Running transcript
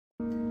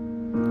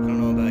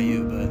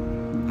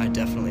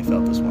definitely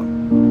felt this one.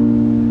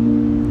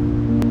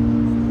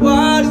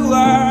 Why do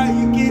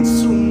I get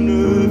so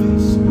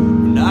nervous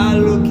when I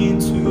look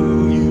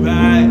into your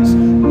eyes?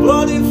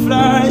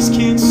 Butterflies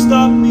can't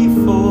stop me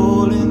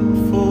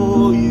falling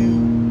for you.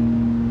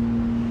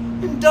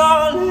 And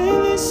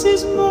darling, this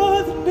is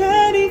more than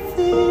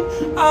anything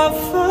I've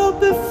felt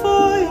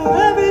before. You're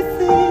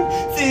everything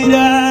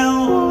that I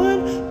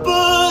want,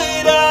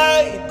 but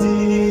I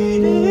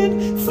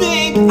didn't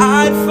think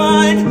I'd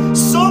find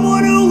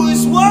someone who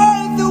was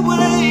worth the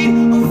wait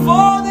of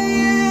all the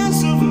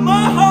years of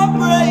my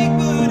heartbreak.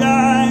 But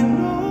I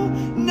know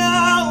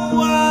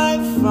now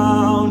I've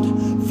found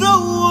the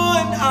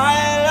one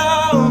I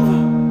love.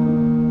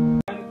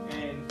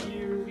 And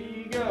here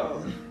we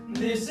go.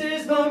 This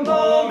is the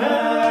moment,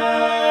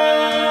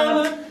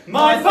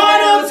 my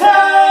final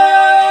test.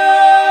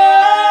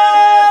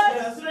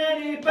 Just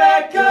ready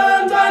back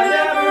comes, I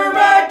never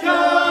back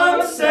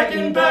come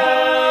second best.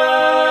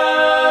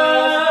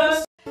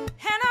 And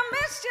I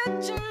miss your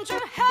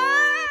ginger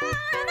hair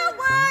and the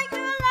way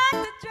you like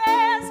the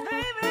dress,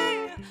 baby.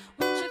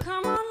 Won't you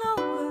come on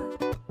over?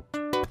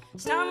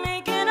 Stop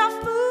making a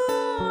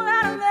fool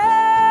out of me.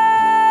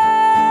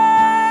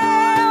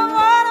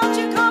 Why don't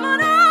you come on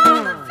over?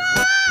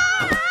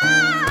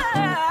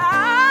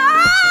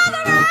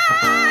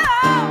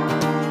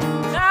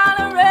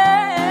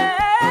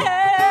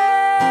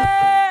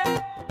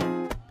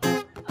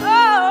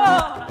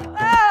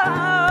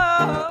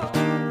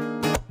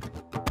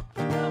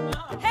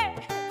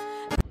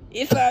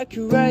 If I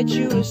could write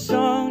you a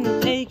song to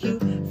make you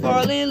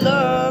fall in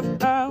love,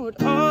 I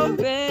would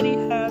already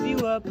have you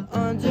up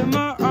under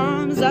my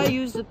arms. I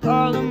used up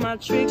all of my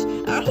tricks,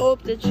 I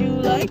hope that you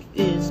like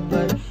this,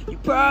 but you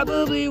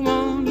probably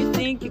won't. You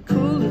think you're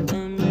cooler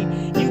than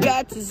me. You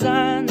got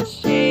designer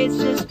shades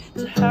just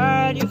to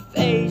hide your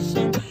face,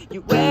 and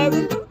you wear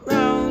it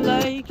around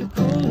like you're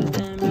cooler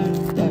than me,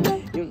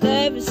 but you'll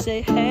never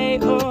say hey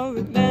or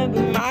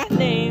remember my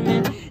name,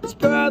 and it's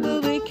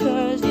probably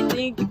cause you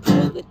think you're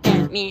cooler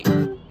than me.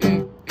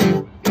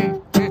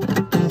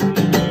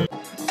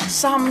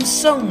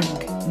 Samsung,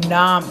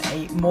 nah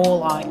mate, more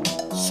like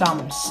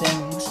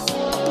Samsings.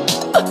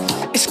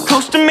 It's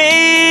close to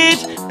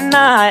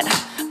midnight,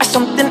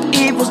 something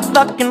evil's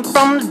lurking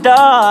from the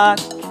dark.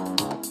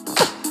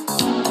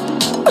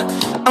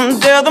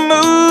 Under the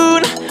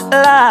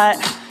moonlight,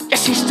 you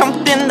see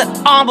something that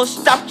almost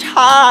stopped your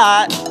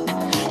heart.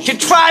 She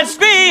tried to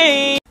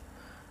scream.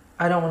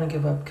 I don't want to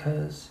give up,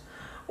 cause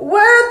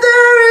where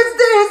there is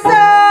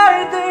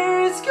desire,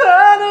 there is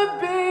gonna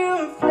be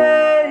a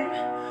flame.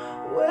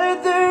 Where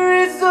there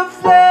is a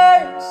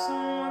flame,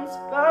 someone's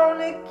bound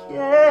to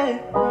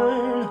get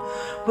burned.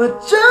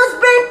 But just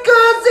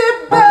because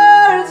it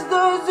burns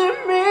doesn't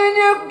mean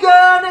you're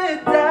gonna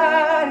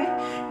die.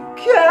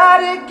 You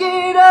gotta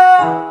get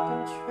up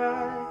and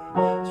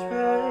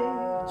try.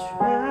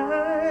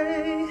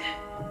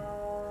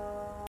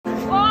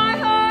 Why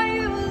are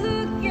you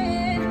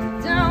looking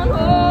down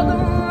all the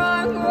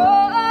wrong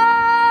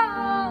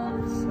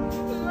roads?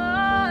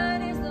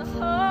 Mine is the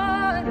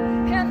heart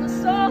and the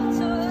soul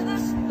to the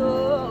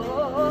stone.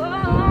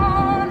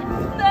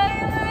 They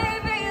may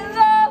be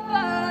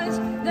lovers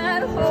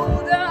that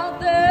hold out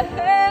their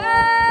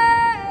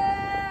hands.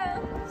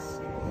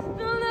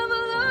 They'll never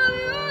love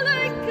you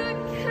like a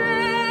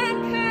can.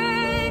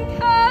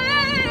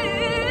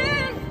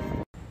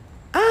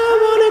 I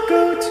wanna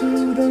go to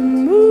the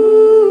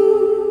moon.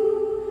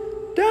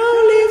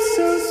 Don't leave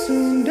so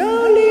soon,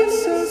 don't leave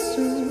so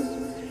soon.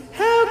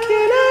 How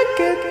can I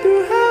get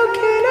through? How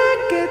can I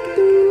get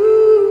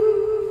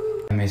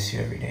through? I miss you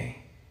every day,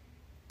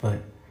 but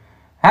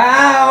I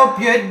hope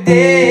you're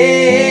dancing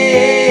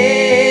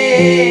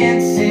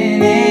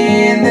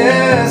in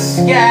the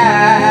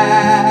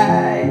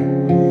sky,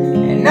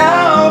 and I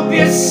hope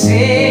you're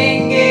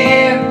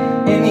singing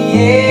in the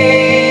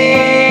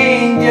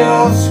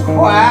angels'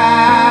 choir.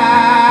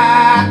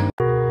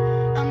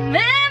 I'm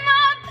in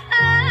my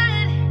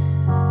bed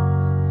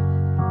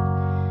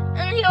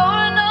and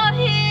you're not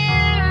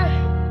here.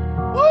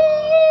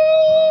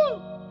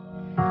 Woo!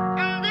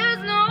 And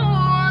there's no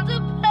one to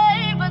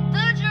pay but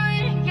the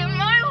drink in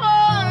my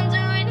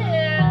wandering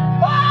head.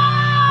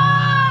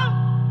 Whoa!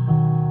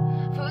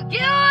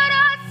 Forget what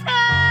I said.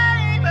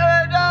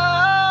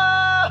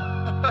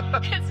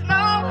 It's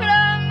not what I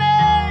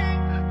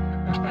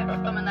meant. Okay,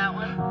 we're filming that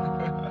one.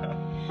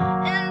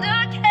 And I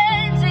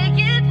can't take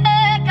it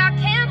back, I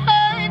can't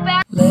hold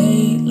back.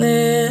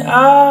 Lately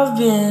I've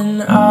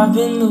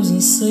been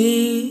losing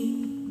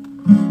sleep,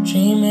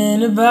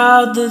 dreaming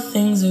about the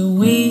things that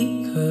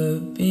we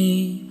could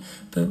be.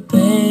 But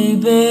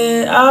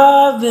baby,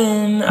 I've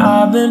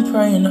been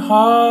praying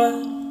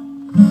hard.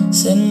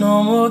 Said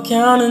no more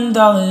counting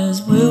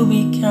dollars, we'll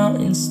be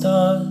counting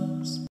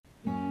stars.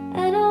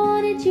 And I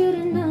wanted you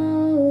to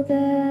know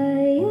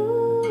that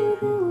you're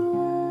the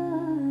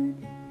one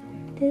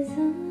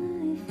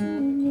designed for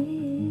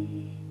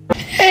me.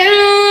 And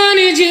I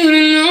wanted you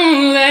to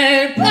know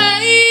that by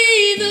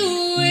the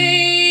way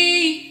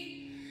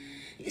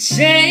you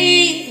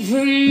saved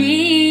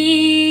me.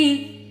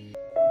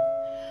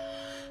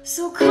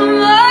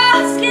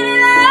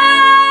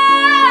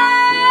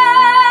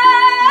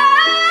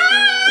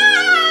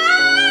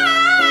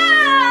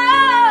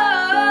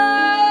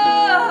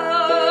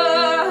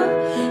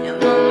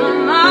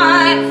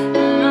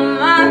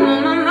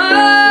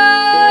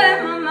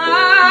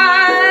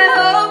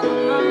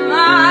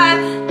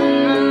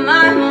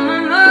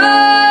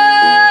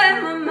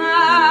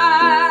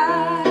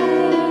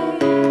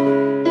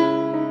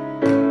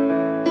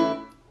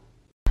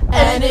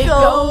 And it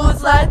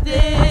goes like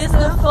this: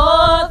 the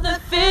fourth, the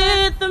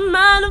fifth, the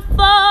minor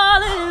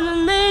fall, and the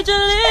major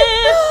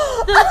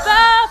lift, the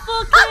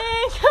baffled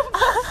king.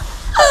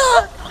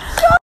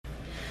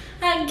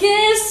 I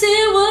guess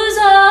it was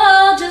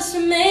all just a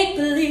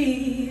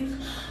make-believe.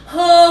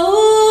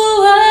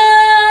 Oh, I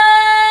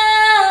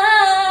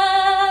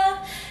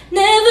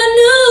never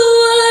knew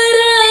what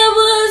I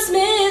was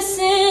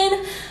missing,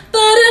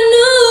 but I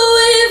knew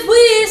if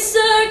we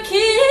start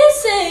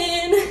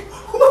kissing.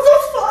 What the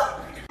fuck?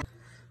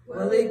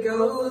 Well, it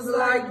goes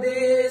like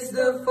this: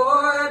 the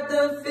fourth,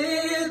 the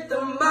fifth,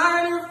 the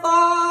minor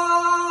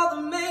fall,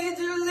 the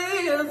major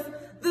lift,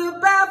 the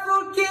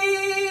baffled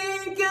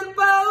king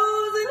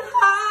composing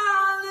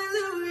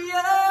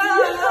hallelujah.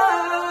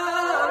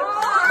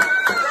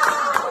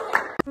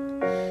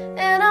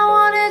 And I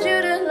wanted you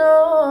to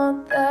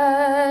know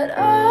that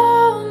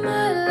all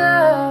my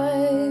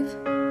life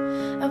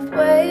I've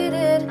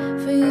waited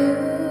for you.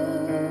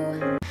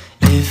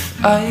 If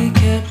I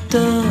kept a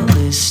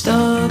list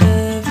of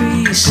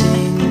every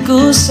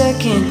single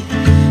second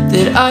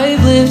that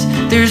I've lived,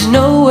 there's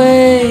no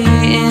way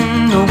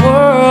in the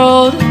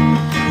world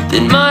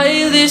that my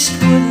list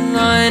would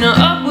line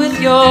up with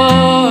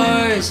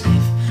yours.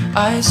 If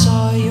I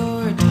saw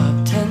your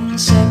top 10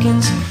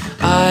 seconds,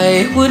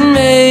 I would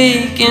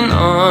make an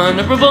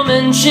honorable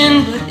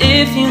mention. But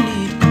if you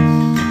need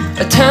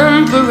a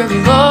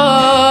temporary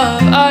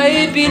love,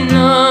 I'd be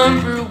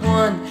number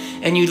one,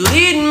 and you'd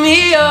lead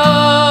me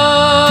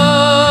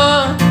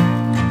on,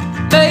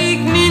 make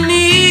me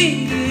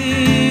need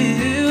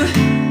you,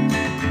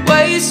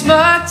 waste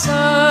my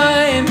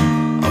time.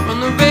 I'll run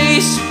the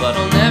race, but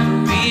I'll never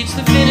reach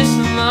the finish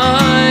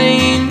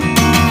line.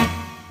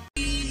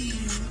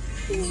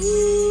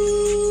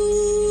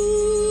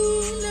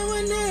 No, I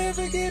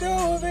never get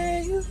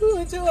over you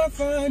until I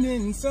find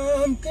in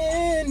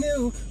something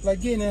new,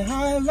 like getting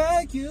high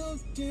like you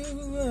do.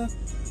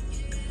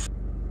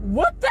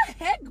 What the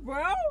heck,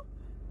 bro?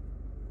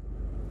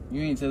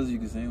 You ain't tell us you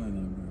can sing like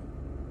that,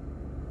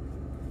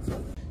 bro.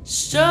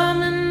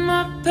 Strumming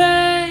my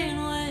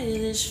pain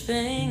with his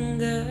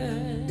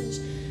fingers,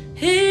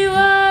 he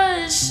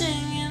was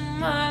singing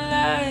my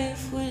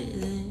life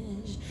with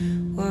his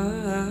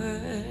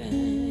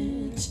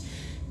words,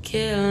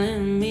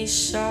 killing me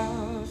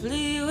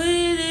softly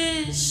with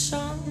his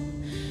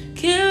song,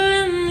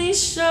 killing me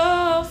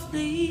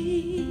softly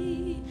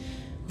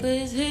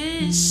with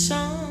his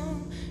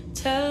song,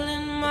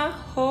 telling my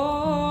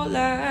whole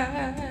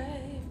life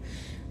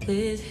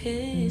with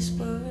his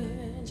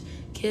words,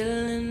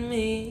 killing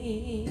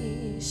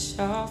me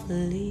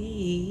softly.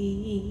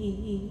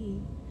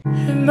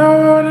 And I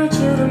wanted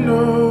you to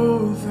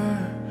know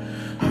that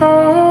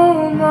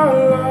all my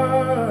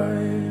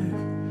life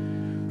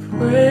I've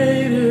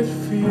waited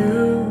for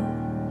you.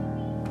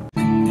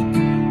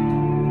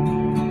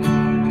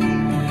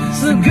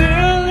 So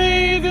girl,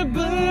 leave your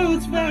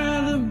boots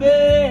by the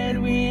bed.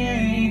 We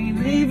ain't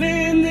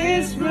leaving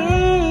this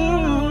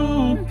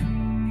room. Oh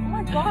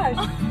my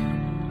gosh.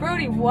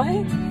 Brody,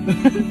 what?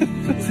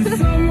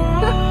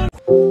 Someone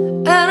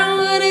And I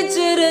wanted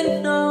you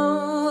to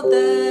know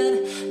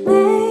that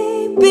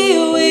maybe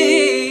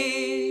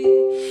we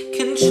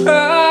can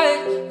try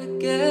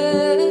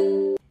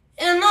again.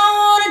 And I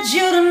wanted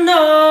you to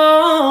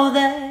know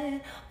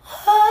that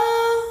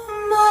all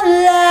my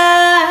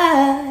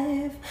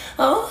life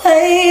I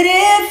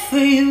waited for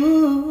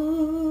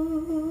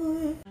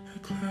you. I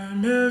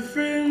climb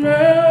every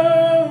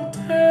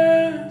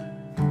mountain,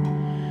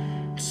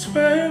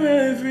 swam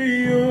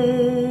every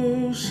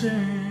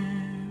ocean,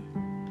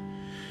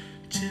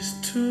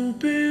 just to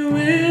be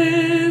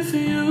with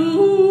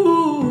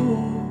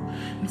you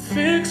and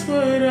fix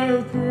what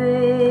I've broken.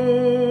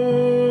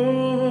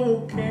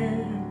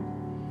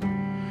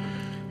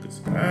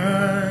 'Cause I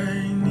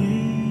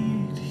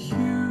need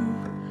you.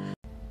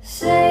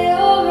 Say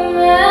you'll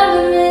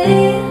remember me,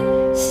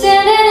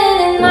 standing in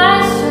the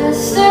night dress,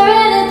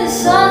 staring at the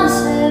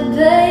sunset,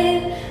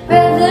 babe.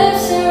 Red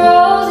lips and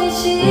rosy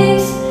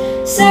cheeks.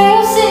 Say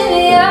you'll see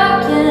me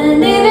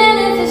again, even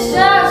if it's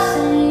just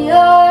in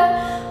your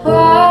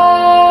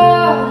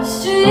wildest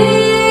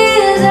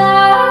dreams.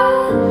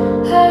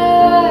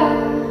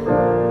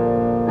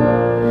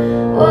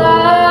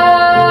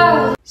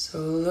 Wow. So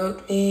look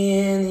me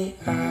in the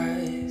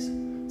eyes,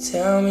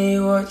 tell me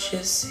what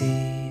you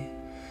see.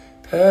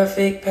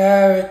 Perfect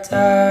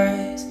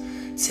paradise,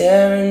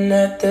 tearing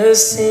at the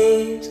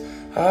seams.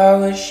 I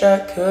wish I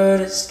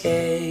could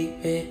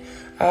escape it,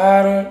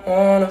 I don't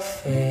wanna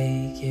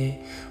fake it.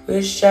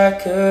 Wish I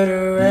could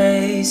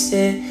erase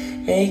it,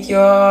 make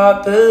your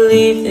heart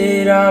believe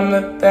that I'm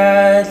a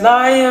bad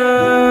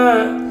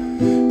liar,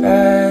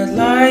 bad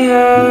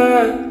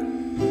liar.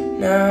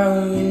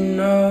 Now you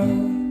know,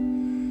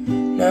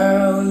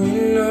 now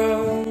you know.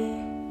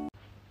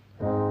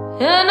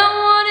 And I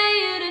wanted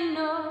you to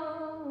know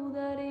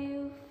that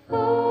you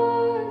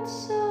fought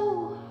so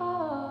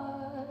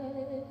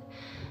hard.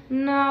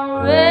 Now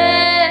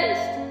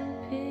rest in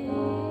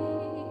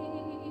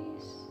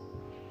peace.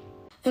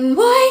 And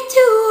why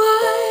do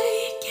I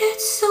get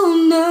so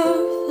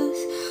nervous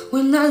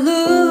when When I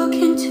look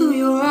into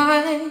your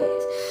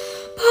eyes,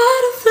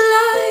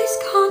 butterflies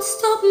can't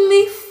stop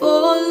me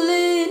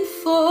falling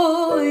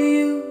for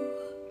you.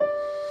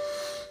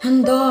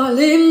 And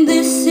darling,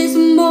 this is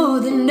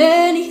more than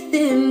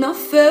anything I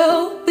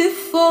felt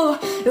before.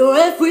 You're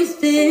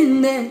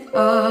everything that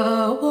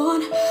I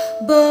want,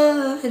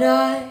 but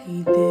I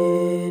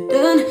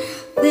didn't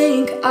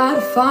think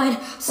I'd find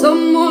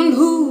someone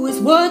who is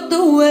worth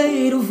the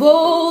weight of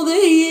all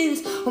the years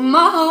of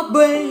my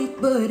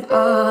heartbreak. But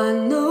I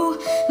know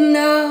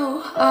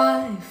now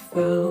I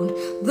found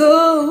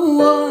the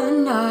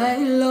one I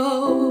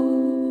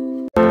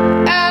love.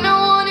 And I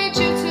wanted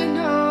you to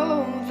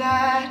know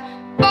that,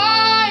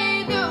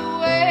 by the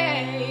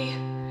way,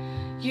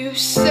 you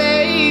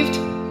saved